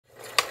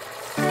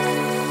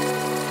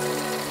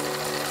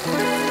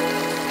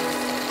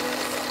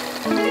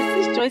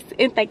Joyce,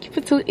 and thank you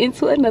for tuning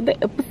into another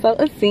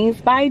episode of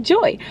Scenes by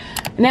Joy.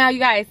 Now you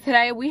guys,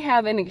 today we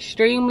have an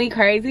extremely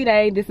crazy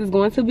day. This is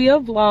going to be a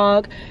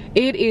vlog.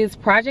 It is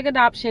project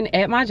adoption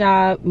at my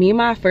job. Me and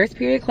my first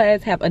period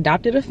class have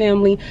adopted a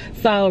family.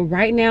 So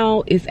right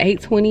now it's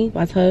 8:20.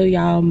 I tell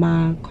y'all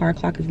my car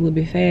clock is a little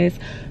bit fast.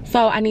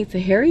 So I need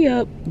to hurry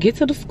up, get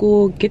to the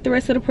school, get the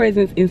rest of the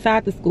presents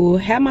inside the school,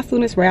 have my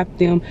students wrap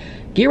them,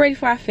 get ready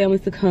for our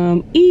families to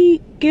come,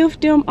 eat,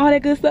 gift them, all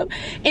that good stuff.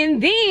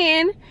 And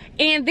then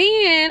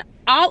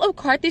all of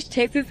Carthage,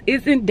 Texas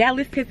is in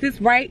Dallas,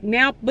 Texas right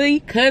now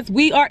because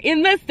we are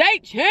in the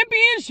state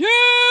championship.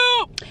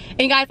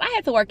 And guys, I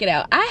had to work it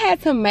out. I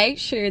had to make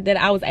sure that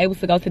I was able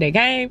to go to the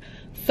game.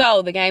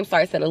 So the game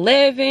starts at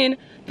 11.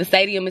 The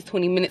stadium is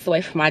 20 minutes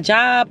away from my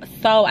job.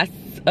 So I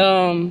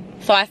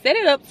set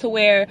it up to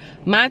where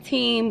my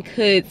team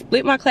could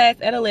split my class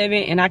at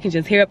 11 and I can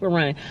just hurry up and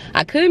run.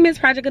 I couldn't miss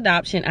project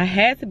adoption. I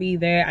had to be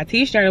there. I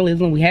teach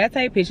journalism. We had to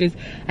take pictures.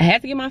 I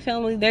had to give my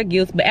family their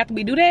gifts. But after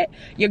we do that,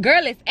 your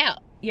girl is out.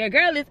 Your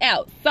girl is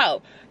out.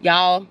 So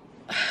y'all,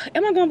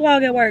 am I gonna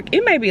vlog at work?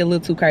 It may be a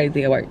little too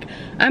crazy at work.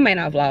 I may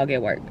not vlog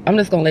at work. I'm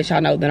just gonna let y'all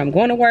know that I'm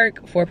going to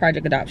work for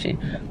project adoption.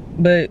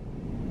 But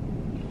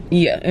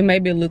yeah, it may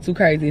be a little too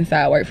crazy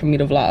inside work for me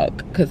to vlog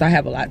because I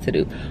have a lot to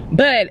do.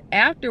 But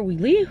after we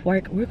leave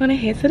work, we're gonna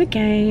head to the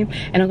game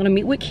and I'm gonna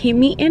meet with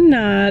Kimmy and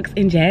Knox,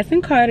 and Jazz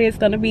and Carter is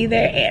gonna be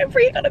there, and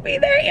Bree gonna be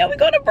there, and we're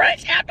gonna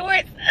brunch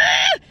afterwards.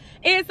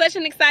 It's such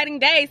an exciting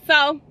day.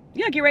 So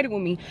yeah, get ready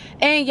with me.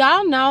 And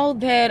y'all know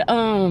that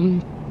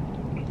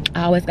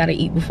I always gotta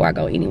eat before I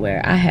go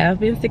anywhere. I have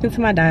been sticking to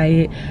my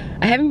diet.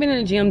 I haven't been in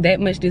the gym that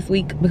much this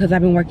week because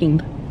I've been working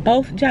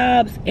both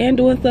jobs and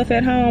doing stuff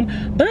at home.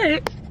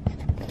 But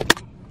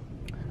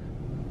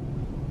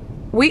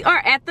we are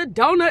at the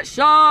donut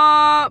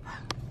shop.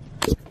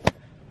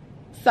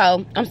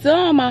 So I'm still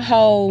on my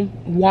whole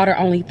water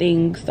only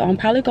thing. So I'm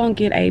probably gonna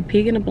get a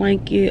pig in a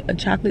blanket, a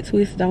chocolate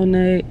twist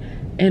donut,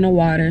 and a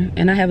water.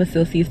 And I have a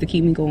Celsius to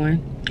keep me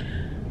going.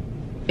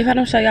 If I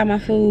don't show y'all my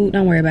food,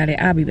 don't worry about it.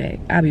 I'll be back.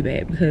 I'll be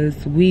back because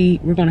we're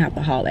gonna have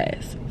to haul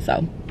ass.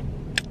 So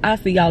I'll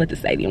see y'all at the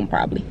stadium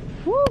probably.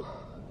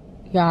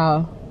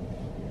 Y'all,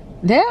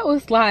 that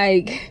was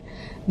like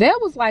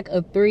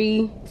a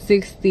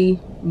 360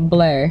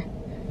 blur.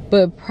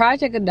 But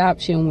project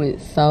adoption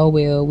went so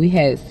well. We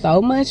had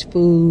so much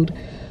food.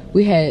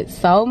 We had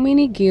so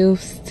many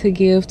gifts to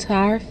give to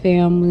our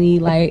family.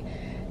 Like,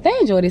 they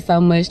enjoyed it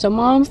so much. The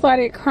mom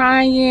started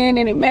crying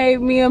and it made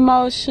me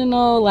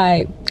emotional.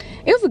 Like,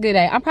 it was a good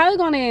day. I'm probably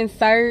gonna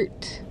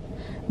insert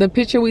the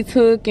picture we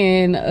took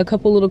and a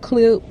couple little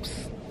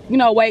clips. You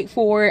know, wait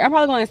for it. I'm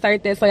probably gonna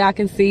insert that so y'all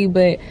can see.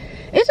 But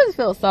it just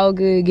felt so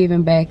good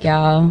giving back,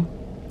 y'all.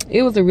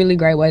 It was a really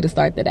great way to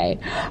start the day.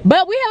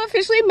 But we have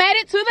officially made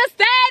it to the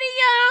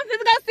stadium to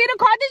go see the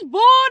Carthage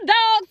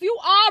Bulldogs. You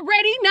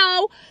already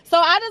know. So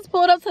I just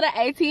pulled up to the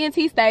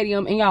AT&T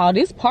Stadium. And y'all,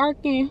 this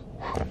parking.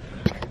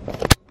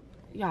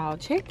 Y'all,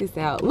 check this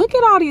out. Look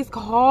at all these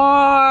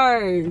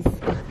cars.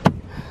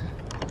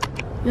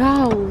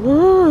 Y'all,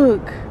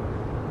 look.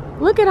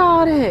 Look at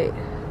all that.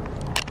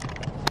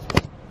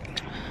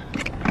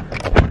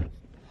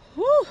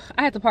 Whew.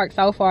 I had to park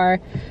so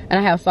far. And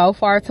I have so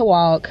far to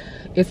walk.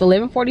 It's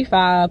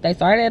 11:45. They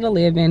started at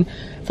 11,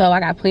 so I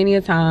got plenty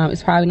of time.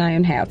 It's probably not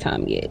even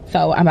halftime yet.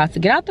 So I'm about to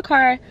get out the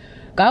car,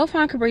 go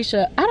find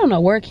Carisha. I don't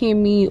know where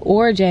Kimmy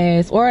or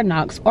Jazz or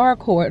Knox or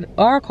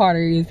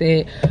Carter is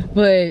at,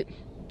 but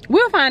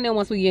we'll find them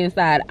once we get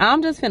inside.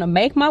 I'm just gonna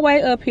make my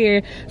way up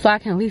here so I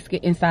can at least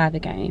get inside the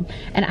game.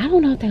 And I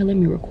don't know if they'll let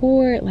me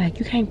record. Like,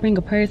 you can't bring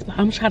a purse, but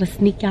I'm trying to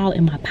sneak y'all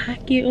in my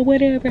pocket or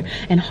whatever.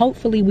 And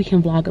hopefully we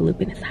can vlog a little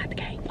bit inside the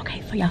game.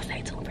 Okay, so y'all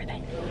stay tuned.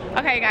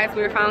 Okay guys,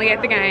 we're finally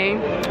at the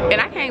game. And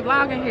I can't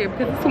vlog in here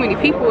because there's too many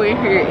people in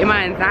here and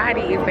my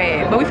anxiety is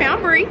bad. But we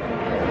found Bree.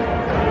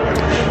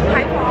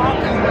 Hi,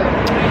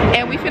 vlog.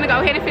 And we finna go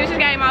ahead and finish this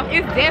game off.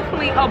 It's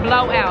definitely a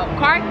blowout.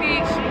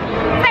 Carthage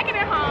taking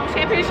it home,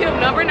 championship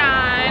number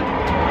 9.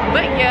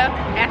 But yeah,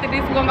 after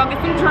this we're gonna go get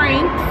some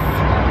drinks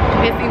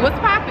and see what's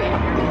poppin'.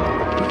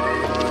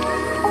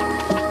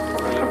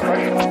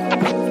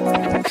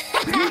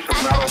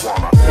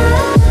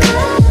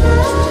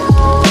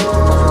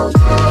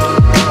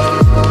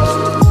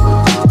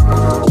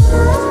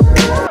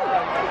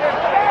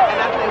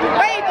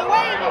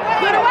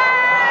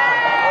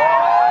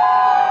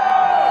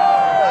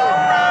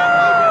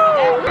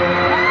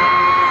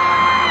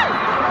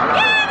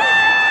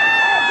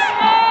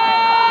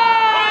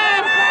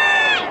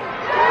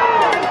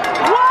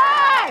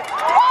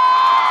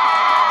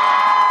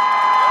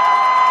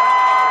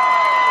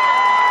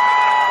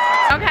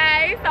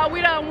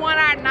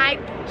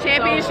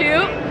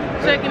 Championship.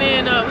 Checking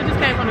in, we just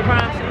came from the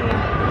crime scene.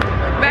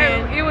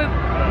 Baby, it was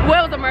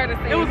a murder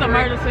scene. It was a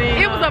murder scene.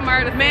 It was a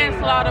murder scene.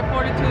 Manslaughter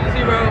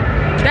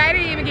 42-0. They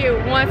didn't even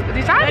get one.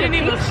 Did y'all didn't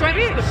even scratch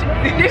the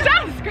Did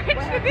y'all scratch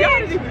the bitch? Y'all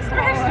didn't even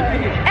scratch the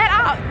bitch. At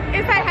all.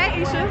 And say,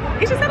 hey Isha.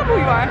 Isha, tell them who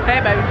you are. Hey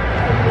baby.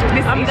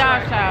 I'm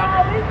God's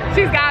child.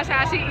 She's God's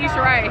child. She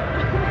Isha Ray.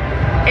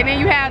 And then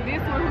you have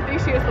this one who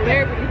thinks she's a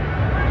celebrity.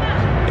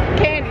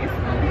 Candace.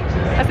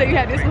 I said you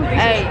had this one.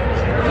 Hey,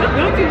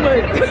 don't too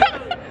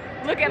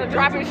much. Look at her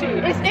dropping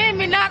shit. It's in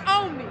me, not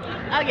on me.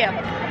 Oh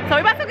yeah. So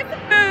we about to get some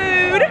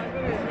food,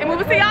 and we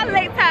will see y'all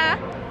later.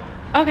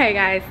 Okay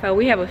guys, so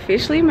we have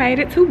officially made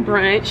it to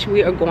brunch.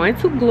 We are going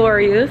to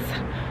Gloria's.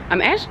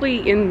 I'm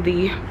actually in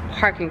the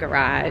parking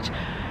garage.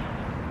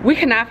 We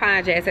could not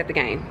find Jazz at the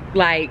game.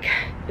 Like,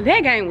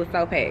 that game was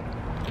so packed.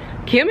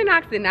 Kim and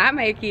Knox did not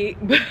make it,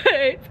 but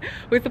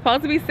we're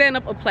supposed to be setting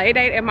up a play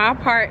date at my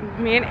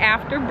apartment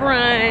after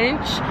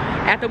brunch,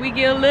 after we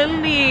get a little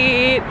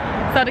lit,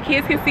 so the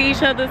kids can see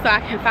each other, so I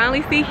can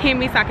finally see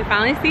Hemi, so I can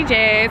finally see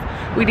Jazz.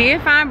 We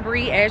did find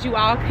Bree, as you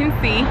all can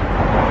see.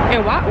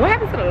 And what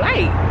happened to the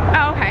light?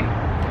 Oh, okay.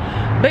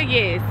 But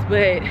yes,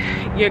 but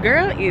your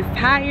girl is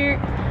tired.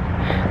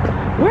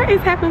 Where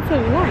is happening to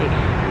the light?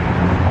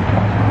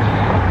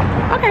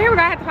 Okay, here we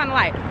go. I have to find the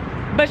light.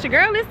 But your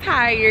girl is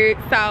tired,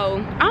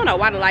 so I don't know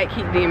why the light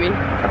keep dimming.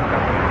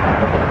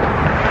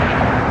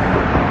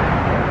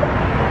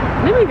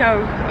 Let me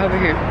go over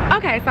here.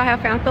 Okay, so I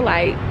have found the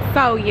light.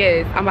 So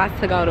yes, I'm about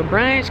to go to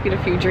brunch, get a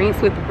few drinks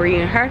with Bree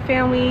and her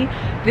family.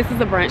 This is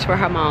a brunch for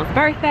her mom's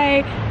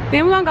birthday.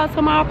 Then we're gonna go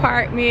to my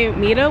apartment,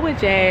 meet up with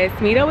Jazz,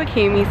 meet up with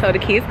Kimmy so the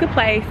kids could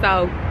play.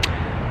 So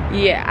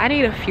yeah, I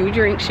need a few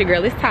drinks. Your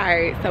girl is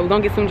tired, so we're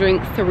gonna get some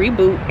drinks to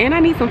reboot, and I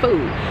need some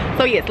food.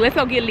 So yes, let's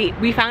go get lit.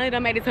 We finally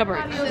done made it to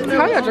brunch.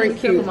 How your drink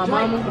cute? My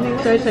mama,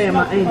 Shay and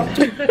my aunt.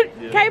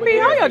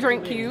 KP, how your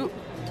drink cute?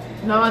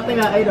 No, I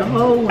think I ate a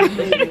whole one.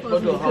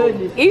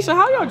 Isha,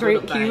 how your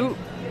drink cute?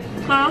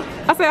 Huh?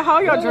 I said, how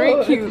your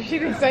drink cute? She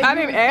didn't say I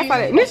didn't ask for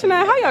that.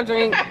 Missionary, how your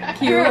drink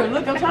cute? Girl,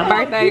 look, I'm trying to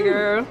birthday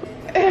girl.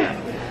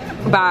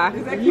 Bye.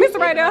 Mr.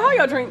 Right there, how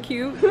your drink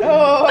cute?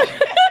 Oh.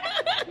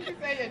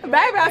 Baby,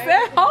 I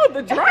said, hold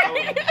the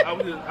drink. I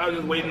was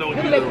just waiting on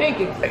you.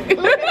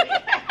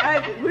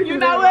 You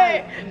know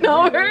what?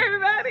 Don't hurt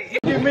everybody.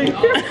 Give me.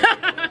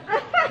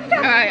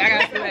 Alright, I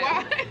got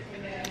that.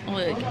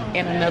 Look,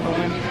 and another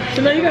one.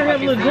 So now you gotta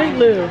have a little drink,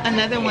 Lil.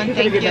 Another one,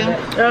 thank you.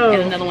 Oh.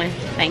 And another one,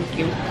 thank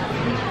you.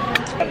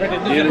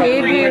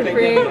 Hey,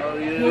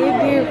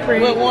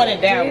 different. We'll want it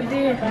down.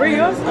 Bree,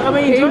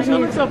 Josh, you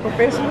look so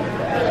professional.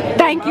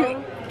 Thank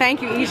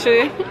you,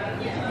 Isha.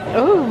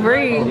 Oh,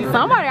 Bree,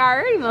 somebody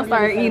already gonna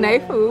start eating their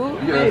food.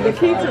 Hey, the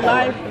key to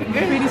life,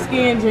 pretty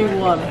skin,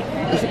 drink water.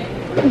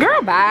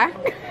 Girl, bye.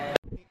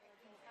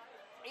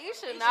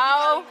 Isha,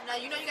 no.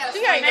 You know you gotta She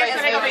ain't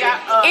next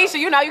Isha,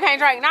 you know you can't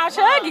drink. Now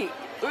chug it. You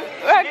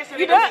It's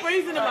done?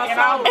 freezing in my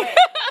soul.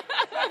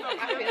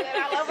 I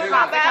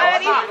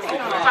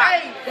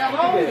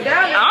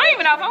don't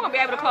even know if I'm gonna be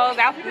able to close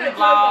out this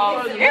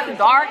vlog. It's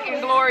dark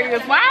and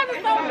glorious. Why is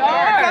it so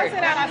dark?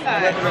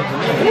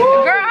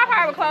 Girl, I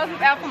probably will close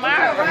this out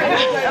tomorrow.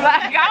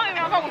 Like, I don't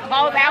even know if I'm gonna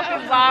close out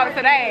this vlog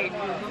today.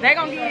 They're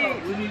gonna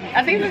get,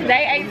 I think this is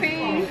day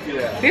 18.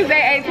 This is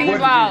day 18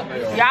 vlog.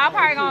 Y'all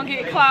probably gonna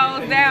get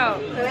closed out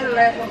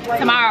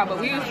tomorrow, but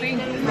we'll see.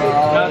 We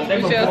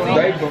shall see.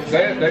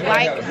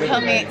 like,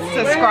 comment,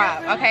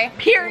 subscribe, okay?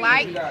 Period.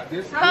 Like,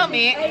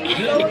 comment,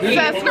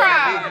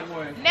 subscribe.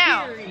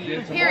 Now,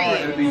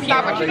 period.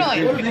 Stop what you're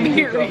doing.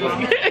 Period.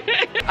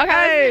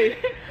 Okay.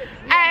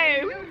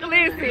 Hey,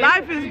 listen.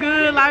 Life is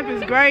good, life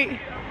is great.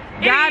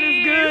 God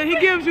is good. He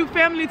gives you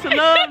family to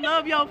love.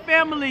 Love your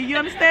family. You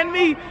understand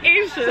me?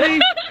 Isha.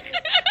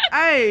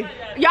 Hey.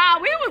 Y'all,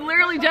 we was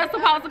literally just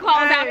supposed to close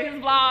out this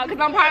vlog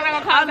because I'm probably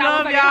not gonna close I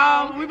out. love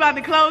y'all. We about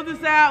to close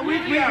this out. We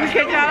catch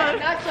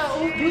y'all.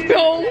 Boom.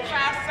 Boom.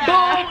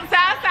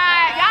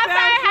 Southside. Y'all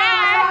say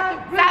hi.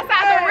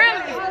 Southside the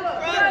realest.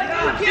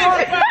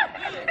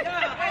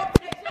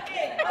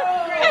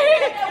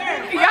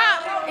 Y'all,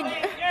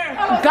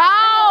 go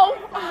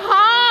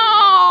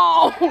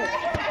home.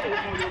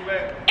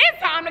 It's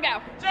time to go.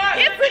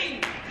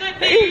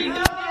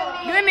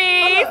 Good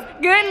knees.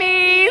 Good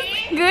knees.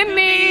 Good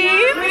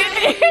knees.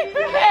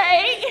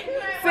 Hey.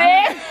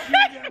 Sit.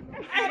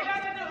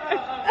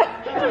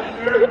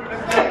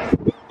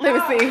 Let me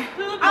see.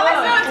 Oh,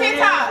 let's do a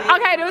TikTok.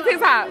 Okay, do a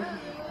TikTok.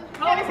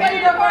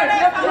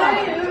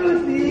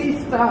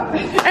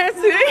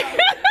 That's it.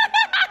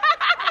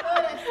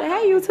 Say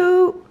hey,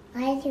 YouTube. Hi,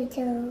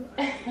 YouTube.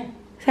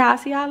 Say I'll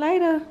see y'all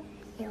later.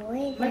 You're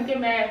waiting. Make your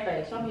mad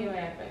face. Show me your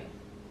mad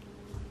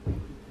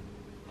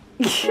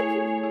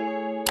face.